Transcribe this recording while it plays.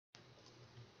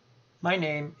My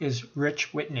name is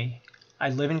Rich Whitney. I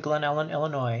live in Glen, Ellyn,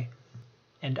 Illinois,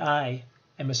 and I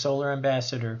am a solar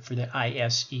ambassador for the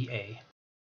ISEA.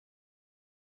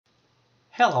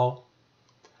 Hello.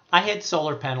 I had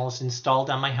solar panels installed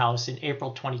on my house in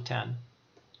April 2010.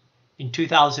 In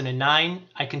 2009,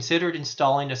 I considered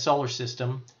installing a solar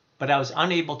system, but I was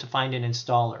unable to find an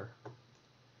installer.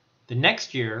 The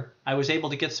next year, I was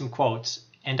able to get some quotes,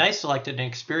 and I selected an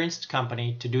experienced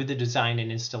company to do the design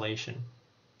and installation.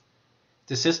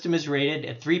 The system is rated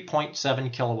at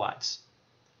 3.7 kilowatts.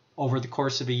 Over the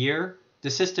course of a year, the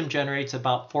system generates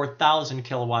about 4,000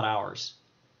 kilowatt hours.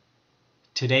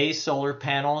 Today's solar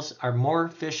panels are more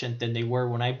efficient than they were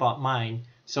when I bought mine,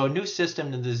 so a new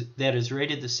system that is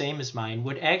rated the same as mine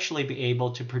would actually be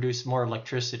able to produce more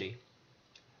electricity.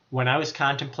 When I was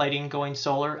contemplating going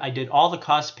solar, I did all the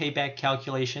cost payback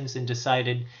calculations and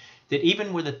decided that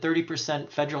even with a 30%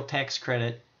 federal tax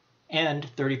credit and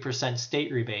 30% state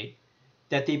rebate,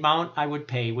 that the amount I would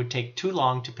pay would take too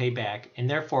long to pay back and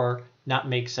therefore not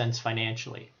make sense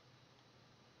financially.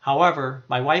 However,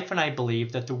 my wife and I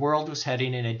believed that the world was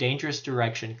heading in a dangerous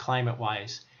direction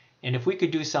climate-wise, and if we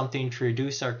could do something to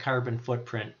reduce our carbon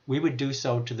footprint, we would do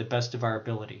so to the best of our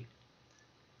ability.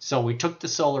 So we took the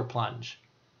solar plunge.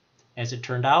 As it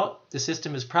turned out, the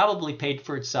system has probably paid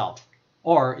for itself,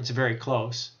 or it's very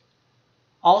close.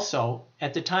 Also,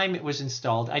 at the time it was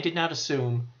installed, I did not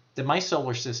assume that my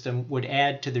solar system would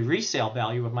add to the resale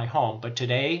value of my home, but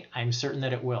today I'm certain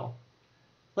that it will.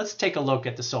 Let's take a look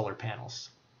at the solar panels.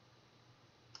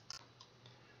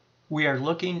 We are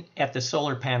looking at the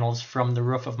solar panels from the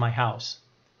roof of my house.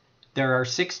 There are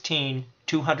 16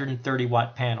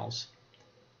 230-watt panels.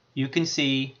 You can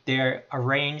see they are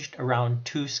arranged around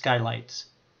two skylights.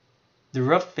 The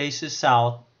roof faces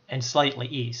south and slightly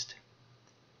east.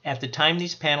 At the time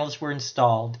these panels were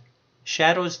installed,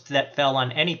 shadows that fell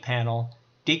on any panel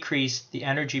decreased the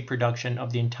energy production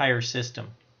of the entire system.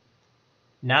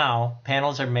 Now,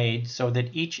 panels are made so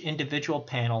that each individual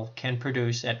panel can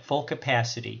produce at full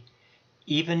capacity,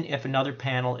 even if another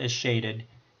panel is shaded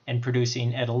and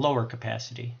producing at a lower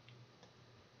capacity.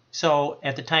 So,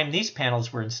 at the time these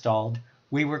panels were installed,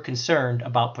 we were concerned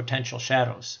about potential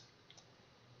shadows.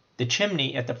 The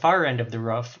chimney at the far end of the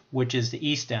roof, which is the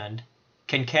east end,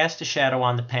 can cast a shadow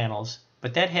on the panels,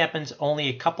 but that happens only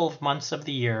a couple of months of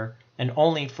the year and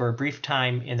only for a brief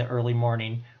time in the early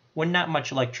morning when not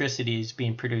much electricity is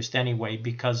being produced anyway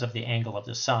because of the angle of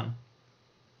the sun.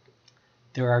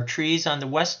 There are trees on the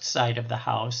west side of the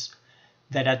house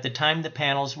that at the time the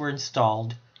panels were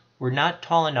installed were not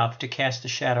tall enough to cast a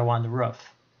shadow on the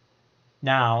roof.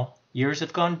 Now, years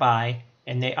have gone by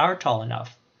and they are tall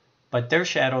enough, but their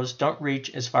shadows don't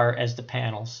reach as far as the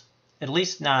panels, at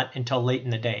least not until late in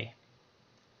the day.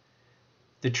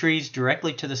 The trees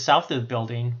directly to the south of the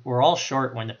building were all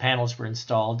short when the panels were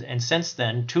installed, and since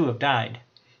then 2 have died.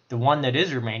 The one that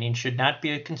is remaining should not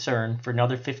be a concern for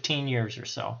another 15 years or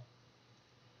so.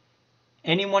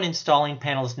 Anyone installing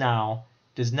panels now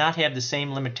does not have the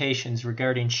same limitations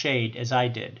regarding shade as I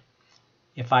did.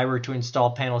 If I were to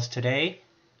install panels today,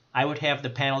 I would have the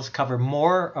panels cover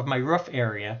more of my roof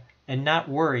area and not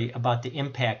worry about the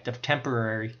impact of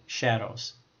temporary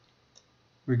shadows.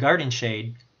 Regarding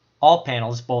shade, all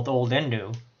panels, both old and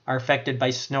new, are affected by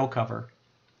snow cover.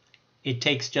 It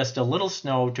takes just a little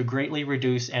snow to greatly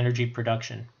reduce energy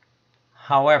production.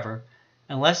 However,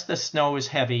 unless the snow is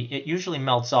heavy, it usually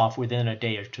melts off within a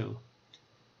day or two.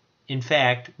 In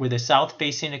fact, with a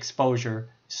south-facing exposure,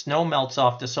 snow melts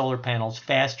off the solar panels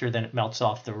faster than it melts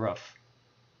off the roof.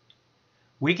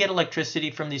 We get electricity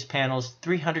from these panels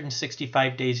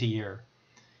 365 days a year,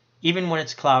 even when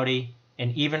it's cloudy,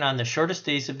 and even on the shortest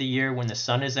days of the year when the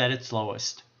sun is at its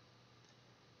lowest.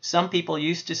 Some people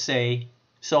used to say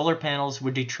solar panels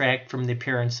would detract from the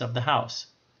appearance of the house.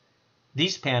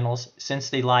 These panels,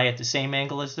 since they lie at the same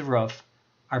angle as the roof,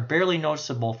 are barely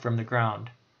noticeable from the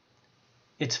ground.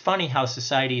 It's funny how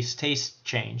society's tastes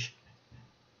change.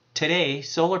 Today,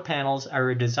 solar panels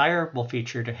are a desirable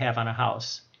feature to have on a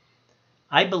house.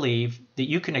 I believe that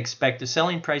you can expect the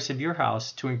selling price of your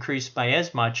house to increase by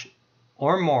as much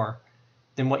or more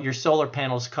than what your solar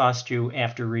panels cost you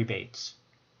after rebates.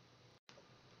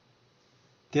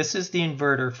 This is the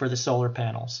inverter for the solar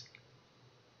panels.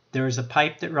 There is a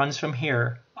pipe that runs from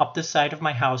here up the side of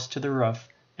my house to the roof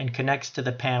and connects to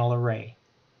the panel array.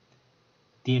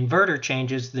 The inverter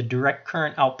changes the direct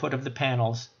current output of the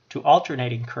panels to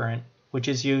alternating current, which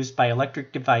is used by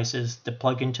electric devices that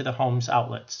plug into the home's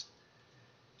outlets.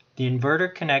 The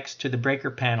inverter connects to the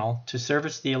breaker panel to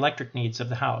service the electric needs of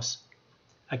the house.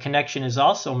 A connection is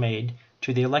also made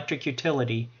to the electric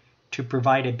utility to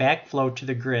provide a backflow to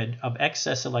the grid of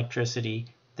excess electricity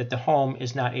that the home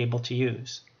is not able to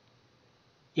use.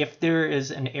 If there is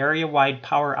an area-wide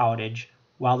power outage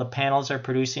while the panels are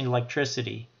producing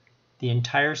electricity, the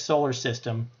entire solar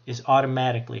system is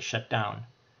automatically shut down.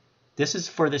 This is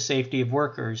for the safety of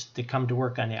workers that come to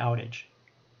work on the outage.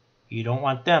 You don't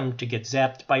want them to get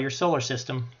zapped by your solar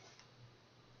system.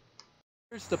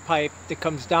 Here's the pipe that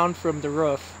comes down from the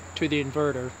roof to the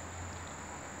inverter,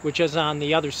 which is on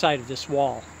the other side of this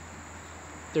wall.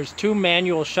 There's two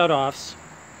manual shutoffs,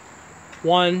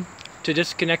 one to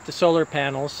disconnect the solar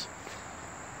panels,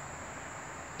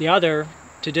 the other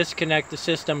to disconnect the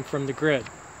system from the grid.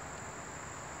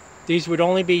 These would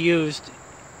only be used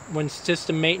when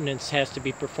system maintenance has to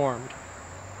be performed.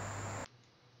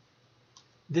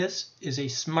 This is a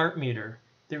smart meter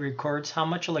that records how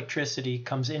much electricity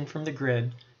comes in from the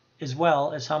grid, as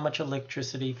well as how much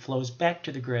electricity flows back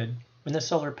to the grid when the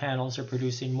solar panels are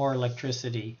producing more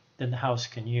electricity than the house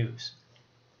can use.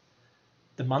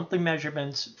 The monthly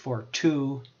measurements for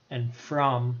to and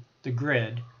from the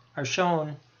grid are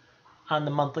shown on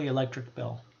the monthly electric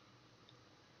bill.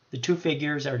 The two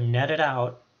figures are netted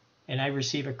out, and I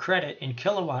receive a credit in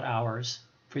kilowatt hours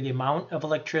for the amount of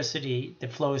electricity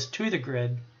that flows to the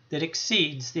grid that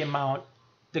exceeds the amount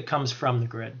that comes from the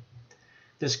grid.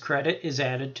 This credit is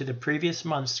added to the previous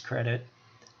month's credit,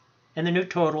 and the new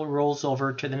total rolls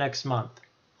over to the next month.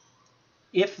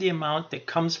 If the amount that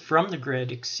comes from the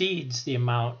grid exceeds the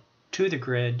amount to the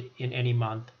grid in any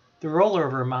month, the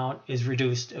rollover amount is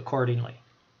reduced accordingly.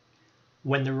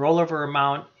 When the rollover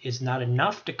amount is not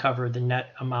enough to cover the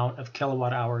net amount of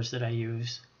kilowatt hours that I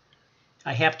use,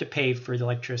 I have to pay for the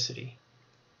electricity.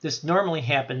 This normally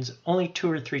happens only 2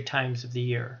 or 3 times of the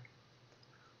year.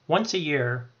 Once a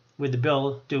year, with the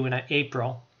bill due in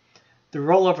April, the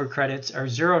rollover credits are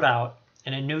zeroed out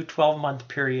and a new 12-month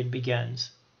period begins.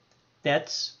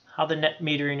 That's how the net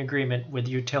metering agreement with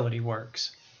the utility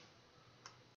works.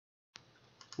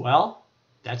 Well,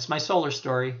 that's my solar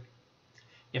story.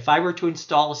 If I were to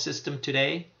install a system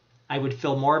today, I would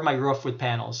fill more of my roof with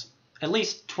panels, at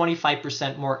least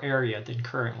 25% more area than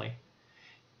currently.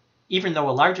 Even though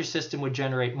a larger system would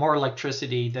generate more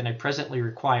electricity than I presently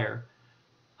require,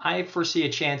 I foresee a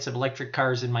chance of electric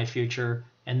cars in my future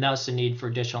and thus a need for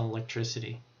additional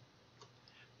electricity.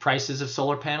 Prices of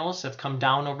solar panels have come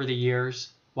down over the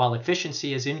years, while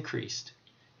efficiency has increased.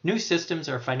 New systems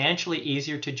are financially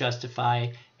easier to justify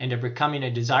and are becoming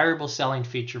a desirable selling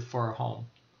feature for a home.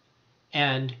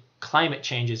 And climate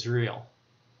change is real.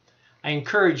 I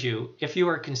encourage you, if you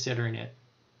are considering it,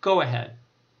 go ahead,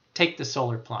 take the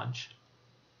solar plunge.